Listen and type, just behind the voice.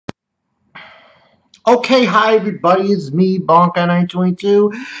Okay, hi everybody, it's me,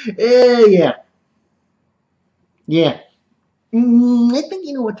 Bonka922. Yeah, yeah. I think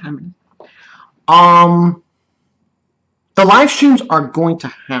you know what time it is. Um, the live streams are going to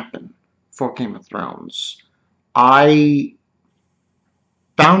happen for Game of Thrones. I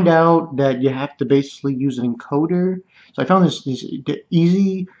found out that you have to basically use an encoder. So I found this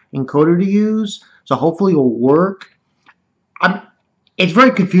easy encoder to use. So hopefully it'll work. I'm. It's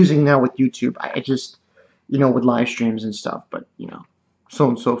very confusing now with YouTube. I just, with live streams and stuff, but so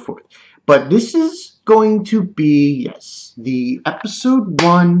on and so forth. But this is going to be, yes, the episode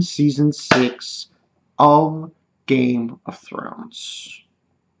 1, season 6 of Game of Thrones.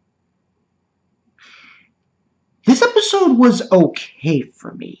 This episode was okay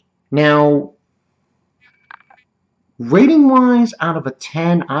for me. Now, rating wise, out of a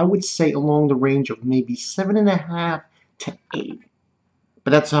 10, I would say along the range of maybe 7.5 to 8. But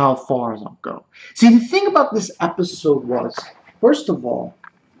that's how far as I'll go. See, the thing about this episode was, first of all,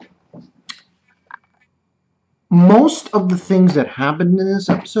 most of the things that happened in this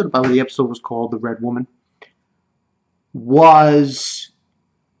episode, by the way, the episode was called The Red Woman, was,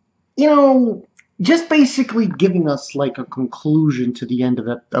 just basically giving us like a conclusion to the end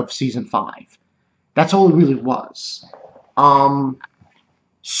of season 5. That's all it really was.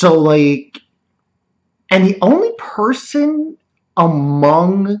 So like, and the only person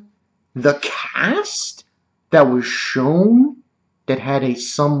among the cast that was shown that had a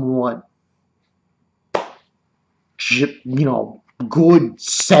somewhat, good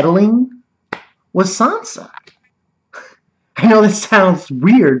settling was Sansa. I know this sounds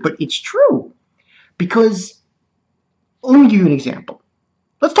weird, but it's true. Because, let me give you an example.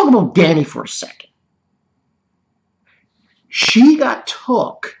 Let's talk about Dany for a second. She got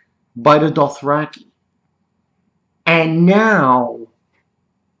took by the Dothraki. And now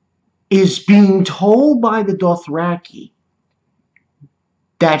is being told by the Dothraki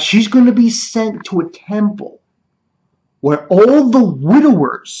that she's going to be sent to a temple where all the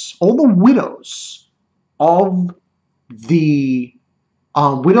widowers, all the widows of the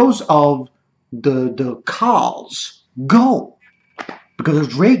the Khals go because of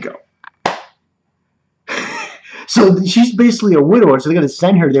Drago. So she's basically a widower, so they're going to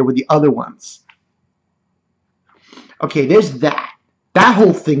send her there with the other ones. Okay, there's that. That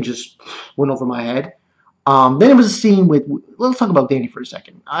whole thing just went over my head. Then there was a scene with, let's talk about Dany for a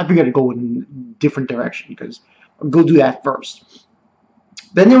second. I figured to go in a different direction because go do that first.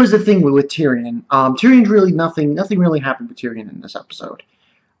 Then there was the thing with Tyrion. Tyrion's really nothing really happened with Tyrion in this episode.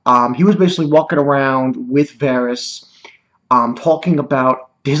 He was basically walking around with Varys, talking about,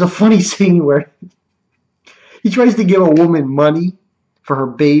 there's a funny scene where he tries to give a woman money for her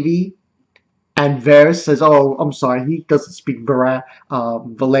baby, and Varys says, oh, I'm sorry, he doesn't speak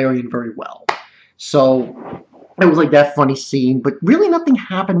Valerian very well. So it was like that funny scene, but really nothing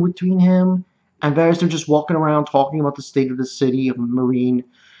happened between him and Varys. They're just walking around talking about the state of the city of Marine,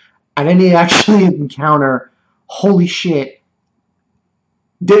 and then they actually encounter, holy shit,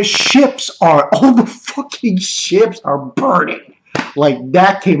 their ships are, all the fucking ships are burning. Like,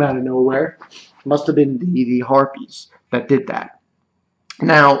 that came out of nowhere. Must have been the Harpies that did that.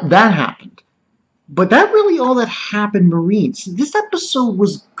 Now, that happened. But that really all that happened, Marines. This episode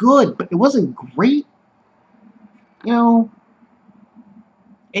was good, but it wasn't great. It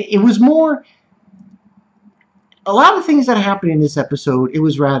was more, a lot of things that happened in this episode, it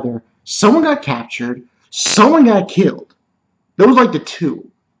was rather, someone got captured, someone got killed. Those like the two.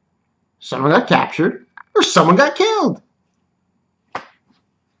 Someone got captured, or someone got killed.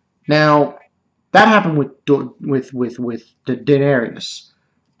 Now, that happened with the Daenerys.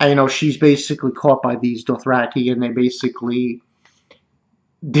 And, she's basically caught by these Dothraki, and they basically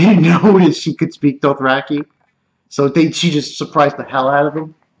didn't notice she could speak Dothraki. So she just surprised the hell out of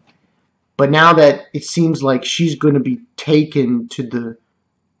them. But now that it seems like she's going to be taken to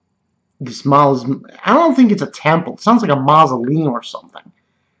this mausoleum, I don't think it's a temple. It sounds like a mausoleum or something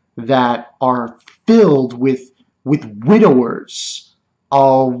that are filled with widowers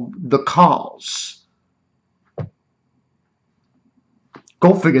of the Khals.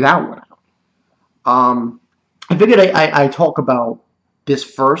 Go figure that one out. I figured I talk about this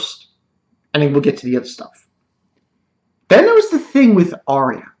first, and then we'll get to the other stuff. Then there was the thing with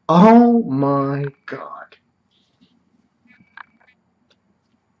Arya. Oh my god.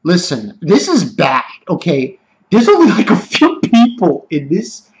 Listen, this is bad, okay? There's only like a few people in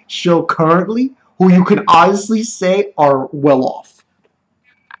this show currently who you can honestly say are well off.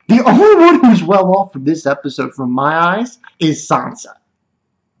 The only one who's well off from this episode, from my eyes, is Sansa.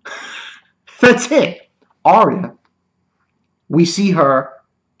 That's it. Arya, we see her,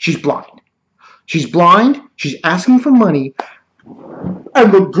 she's blind. She's blind. She's asking for money.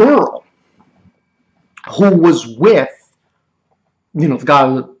 And the girl who was with, the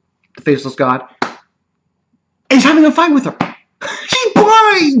god, the faceless god, is having a fight with her. She's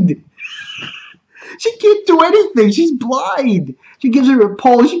blind. She can't do anything. She's blind. She gives her a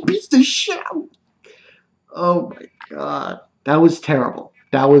pole. She beats the shit out. Oh my god. That was terrible.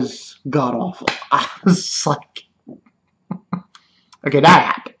 That was god awful. I was like, okay,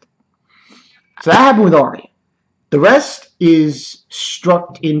 that happened. So that happened with Arya. The rest is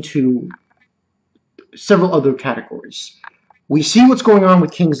struck into several other categories. We see what's going on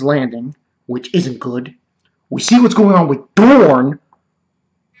with King's Landing, which isn't good. We see what's going on with Dorne.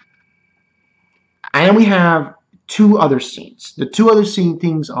 And we have two other scenes. The two other scene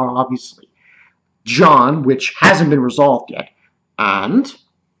things are obviously Jon, which hasn't been resolved yet, and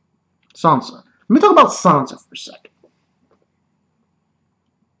Sansa. Let me talk about Sansa for a second.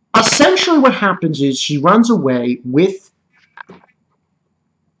 Essentially what happens is she runs away with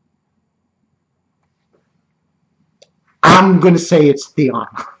I'm going to say it's Theon.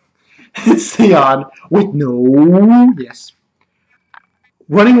 It's Theon with no, yes.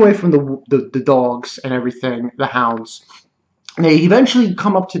 Running away from the dogs and everything, the hounds. And they eventually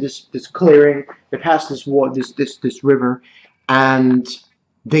come up to this clearing. They pass this river, and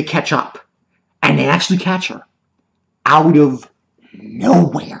they catch up. And they actually catch her out of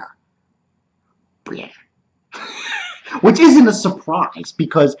nowhere. Brienne. Which isn't a surprise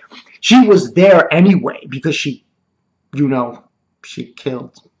because she was there anyway because she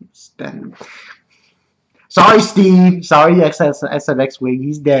killed Sten. Sorry, Steve. Sorry, SFX Wing.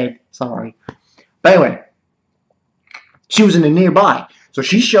 He's dead. Sorry. But anyway, she was in the nearby. So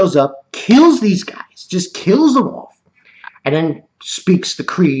she shows up, kills these guys, just kills them off, and then speaks the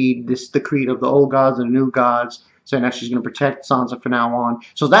creed, the creed of the old gods and the new gods, saying that she's going to protect Sansa from now on.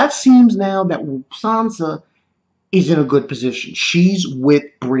 So that seems now that Sansa is in a good position. She's with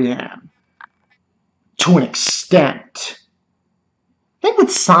Brienne. To an extent. I think with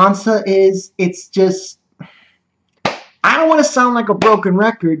Sansa it's just, I don't want to sound like a broken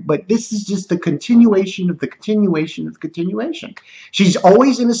record, but this is just the continuation of the continuation of the continuation. She's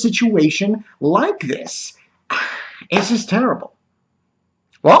always in a situation like this. It's just terrible.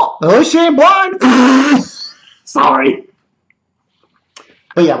 Well, at least she ain't blind. Sorry.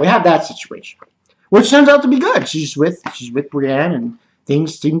 But yeah, we have that situation, which turns out to be good. She's with Brienne, and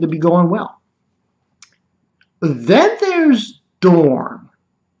things seem to be going well. Then there's Dorne.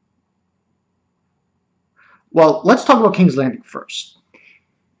 Well, let's talk about King's Landing first.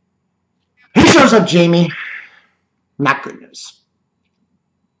 He shows up, Jaime. Not good news.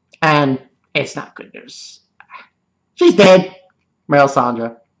 And it's not good news. She's dead.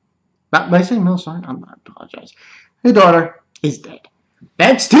 Melisandre. Did I say Melisandre? I apologize. Her daughter is dead.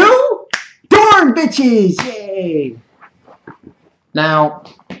 Thanks to Dorne, bitches! Yay! Now,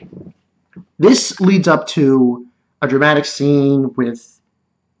 this leads up to a dramatic scene with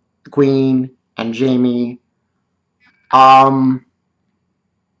the Queen and Jaime. Jaime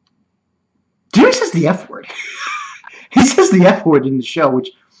says the F word. He says the F word in the show,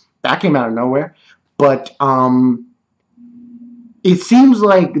 which that came out of nowhere. But it seems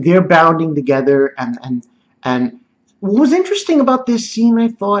like they're bounding together, and what was interesting about this scene, I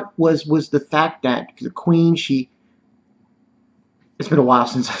thought, was the fact that the Queen, it's been a while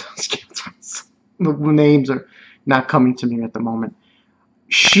since I skipped the names are not coming to me at the moment.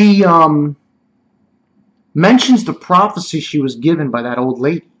 She mentions the prophecy she was given by that old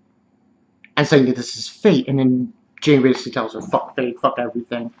lady, and saying that this is fate. And then Jaime basically tells her, "Fuck fate, fuck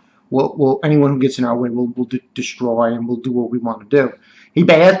everything. We'll anyone who gets in our way, we'll destroy, and we'll do what we want to do."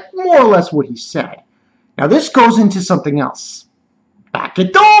 That's more or less what he said. Now this goes into something else. Back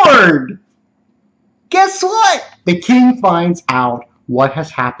at Dorne. Guess what? The king finds out what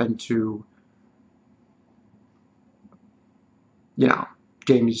has happened to,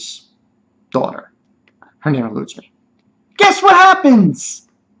 Jaime's daughter. Her name eludes me. Guess what happens?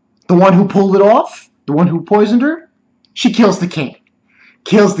 The one who pulled it off, the one who poisoned her, she kills the king.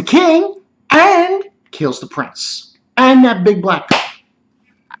 Kills the king and kills the prince. And that big black guy.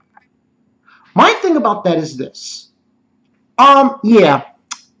 My thing about that is this. Yeah.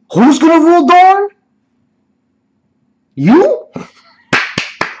 Who's gonna rule Dorne? You?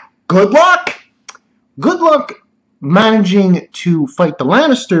 Good luck. Good luck managing to fight the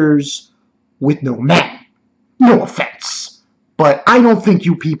Lannisters with no men. No offense. But I don't think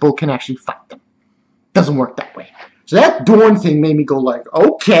you people can actually fight them. Doesn't work that way. So that Dorne thing made me go like,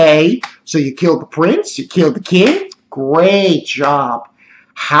 okay, so you killed the prince, you killed the king, great job.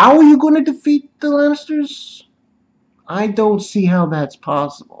 How are you going to defeat the Lannisters? I don't see how that's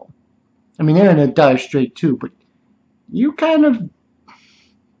possible. I mean, they're in a dire strait too, but you kind of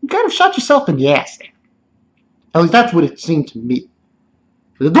shot yourself in the ass there. At least that's what it seemed to me.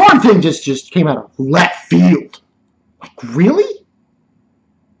 The Dorn thing just came out of left field. Like, really?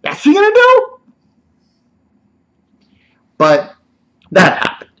 That's what you're gonna do? But that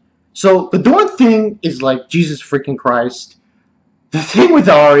happened. So the Dorn thing is like Jesus freaking Christ. The thing with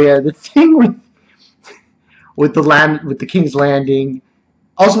Arya, the thing with the King's Landing.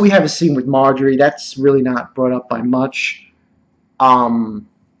 Also, we have a scene with Marjorie. That's really not brought up by much. You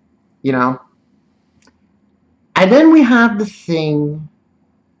know. And then we have the thing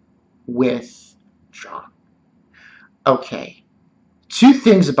with Jon. Okay. Two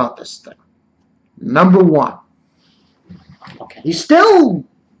things about this thing. Number one. Okay. He's still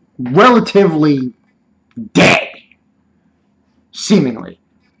relatively dead. Seemingly.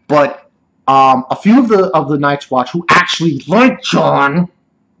 But a few of the Night's Watch who actually like Jon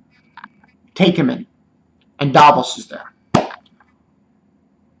take him in. And Davos is there.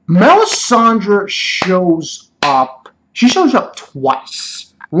 Melisandre shows up. She shows up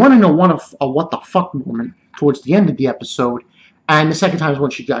twice. One in a what the fuck moment towards the end of the episode, and the second time is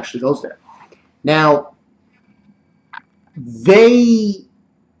when she actually goes there. Now, they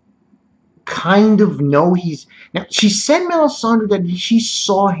kind of know he's... Now, she said, Melisandre, that she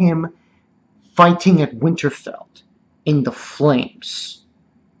saw him fighting at Winterfell in the flames.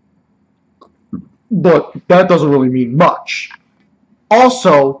 But that doesn't really mean much.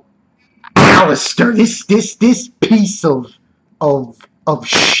 Also, Alistair, this piece of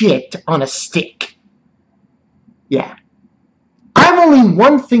shit on a stick. Yeah. I have only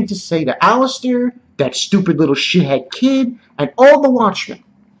one thing to say to Alistair, that stupid little shithead kid, and all the Watchmen.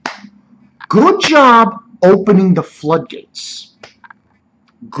 Good job opening the floodgates.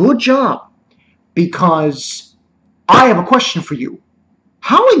 Good job. Because I have a question for you.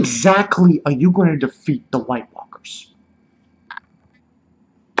 How exactly are you going to defeat the White Walkers?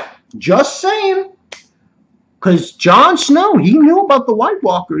 Just saying. Because Jon Snow, he knew about the White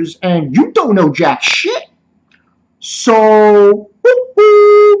Walkers, and you don't know jack shit. So,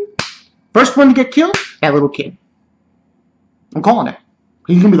 first one to get killed, that little kid. I'm calling it.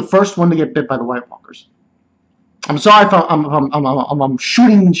 He's going to be the first one to get bit by the White Walkers. I'm sorry if I'm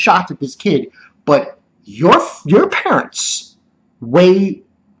shooting shots at this kid, but your parents weigh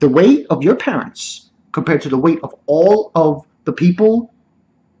the weight of your parents compared to the weight of all of the people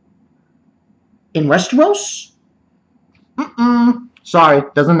in Westeros? Sorry,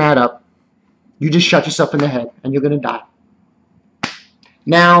 doesn't add up. You just shot yourself in the head, and you're gonna die.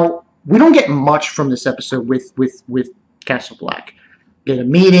 Now, we don't get much from this episode with Castle Black. Get a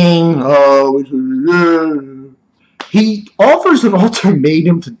meeting. He offers an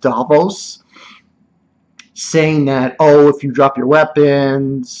ultimatum to Davos, saying that, if you drop your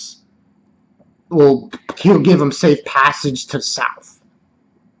weapons, well, he'll give him safe passage to the south.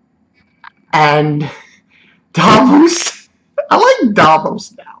 And Davos, I like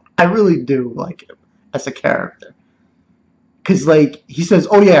Davos now. I really do like him as a character. Cause like he says,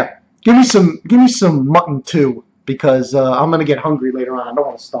 "Oh yeah, give me some mutton too, because I'm gonna get hungry later on. I don't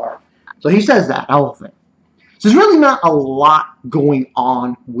want to starve." So he says that. I love it. So there's really not a lot going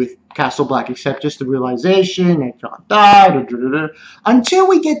on with Castle Black except just the realization that Jon died, until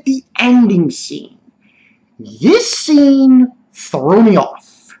we get the ending scene. This scene threw me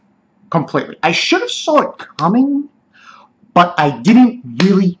off completely. I should have saw it coming, but I didn't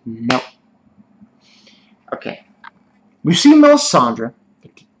really know. Okay. We've seen Melisandre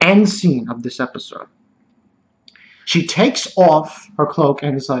at the end scene of this episode. She takes off her cloak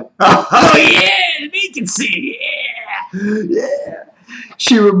and is like, "Oh yeah, we can see, yeah."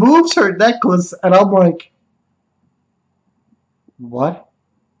 She removes her necklace, and I'm like, what?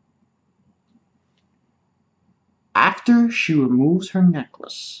 After she removes her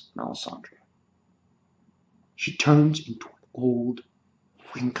necklace, Melisandre, she turns into an old,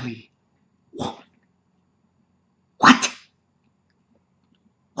 wrinkly woman. What?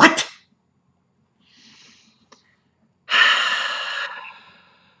 What?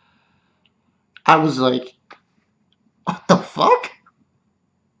 I was like, what the fuck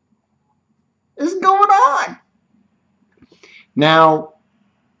is going on? Now,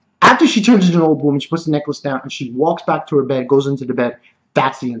 after she turns into an old woman, she puts the necklace down and she walks back to her bed, goes into the bed.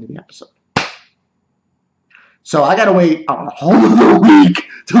 That's the end of the episode. So I gotta wait a whole other week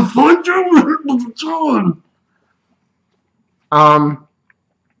to find out what's on.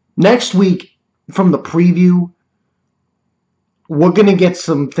 Next week, from the preview, we're gonna get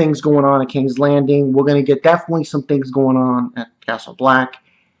some things going on at King's Landing. We're gonna get definitely some things going on at Castle Black.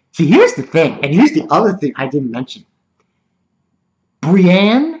 See, here's the thing, and here's the other thing I didn't mention.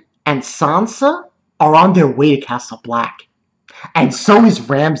 Brienne and Sansa are on their way to Castle Black. And so is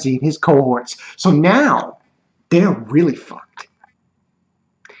Ramsay and his cohorts. So now they're really fucked.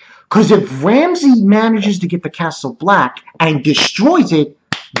 Because if Ramsay manages to get the Castle Black and destroys it,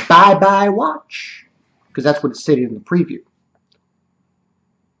 bye-bye watch. Because that's what it stated in the preview.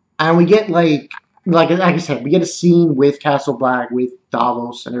 And we get like I said, we get a scene with Castle Black, with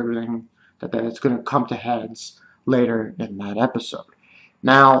Davos and everything that it's going to come to heads later in that episode.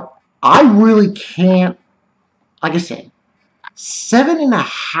 Now, I really can't, like I said,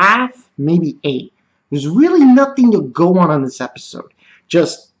 7.5, maybe 8. There's really nothing to go on this episode.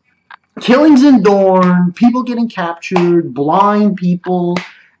 Just killings in Dorne, people getting captured, blind people,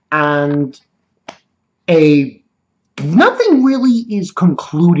 and nothing really is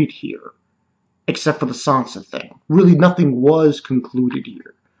concluded here, except for the Sansa thing. Really, nothing was concluded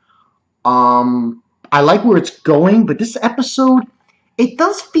here. I like where it's going, but this episode, it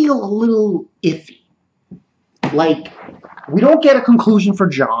does feel a little iffy. Like, we don't get a conclusion for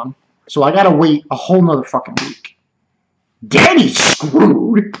Jon, so I gotta wait a whole nother fucking week. Dany's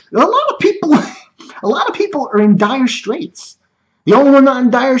screwed. A lot of people are in dire straits. The only one not in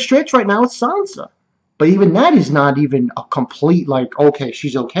dire straits right now is Sansa. But even that is not even a complete, like, okay,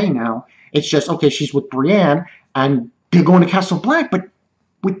 she's okay now. It's just, okay, she's with Brienne, and they're going to Castle Black, but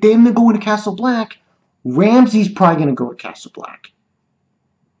with them they're going to Castle Black, Ramsay's probably going to go to Castle Black.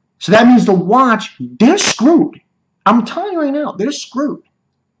 So that means the Watch, they're screwed. I'm telling you right now, they're screwed.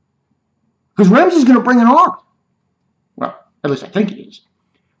 Because Ramsay's going to bring an army. Well, at least I think he is.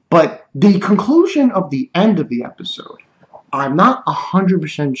 But the conclusion of the end of the episode, I'm not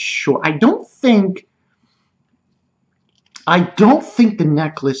 100% sure. I don't think the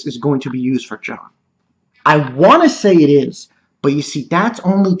necklace is going to be used for Jon. I want to say it is, but you see, that's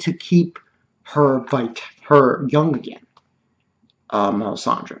only to keep her young again,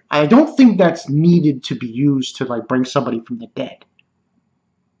 Melisandre. I don't think that's needed to be used to like bring somebody from the dead,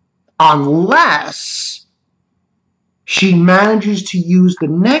 unless she manages to use the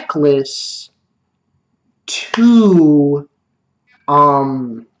necklace to,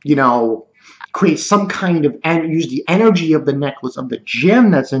 create some kind of, and use the energy of the necklace, of the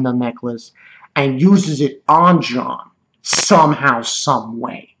gem that's in the necklace, and uses it on Jon somehow, some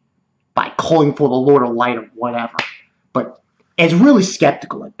way, by calling for the Lord of Light or whatever. But it's really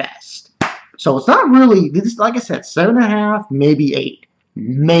skeptical at best. So it's not really, this, like I said, 7.5, maybe 8.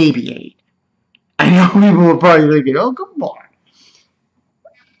 Maybe 8. I know people are probably thinking, oh, come on.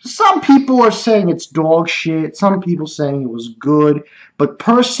 Some people are saying it's dog shit. Some people saying it was good. But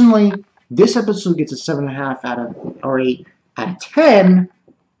personally, this episode gets a 7.5 or 8 out of 10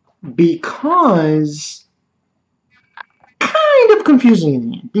 because kind of confusing in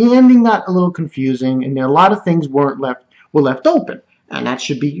the end. The ending got a little confusing, and there are a lot of things were left open, and that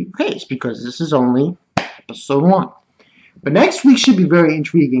should be the case because this is only episode 1. But next week should be very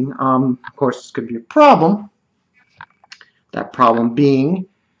intriguing. Of course, it's going to be a problem. That problem being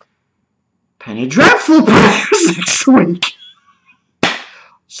Penny Dreadful premieres next week.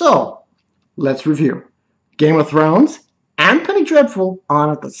 So, let's review. Game of Thrones and Penny Dreadful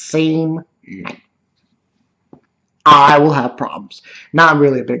on at the same night. I will have problems. Not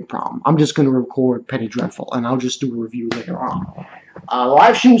really a big problem. I'm just going to record Penny Dreadful, and I'll just do a review later on.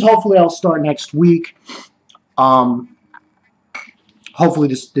 Live streams, hopefully, I'll start next week. Hopefully,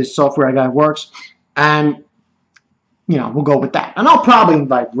 this software I got works. And, we'll go with that. And I'll probably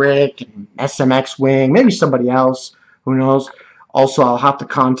invite Rick and SMX Wing, maybe somebody else. Who knows? Also, I'll have to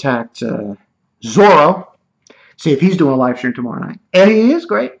contact Zorro, see if he's doing a live stream tomorrow night. And he is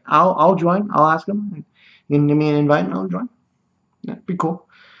great. I'll join. I'll ask him. Give me an invite and I'll join. That'd be cool.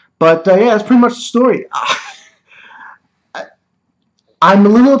 But yeah, that's pretty much the story. I'm a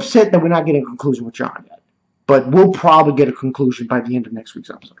little upset that we're not getting a conclusion with Jon yet. But we'll probably get a conclusion by the end of next week's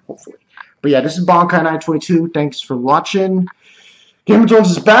episode, hopefully. But yeah, this is Bonkai922. Thanks for watching. Game of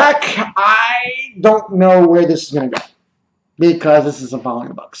Thrones is back. I don't know where this is going to go, because this is a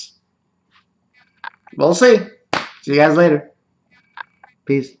volume box. We'll see. See you guys later.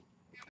 Peace.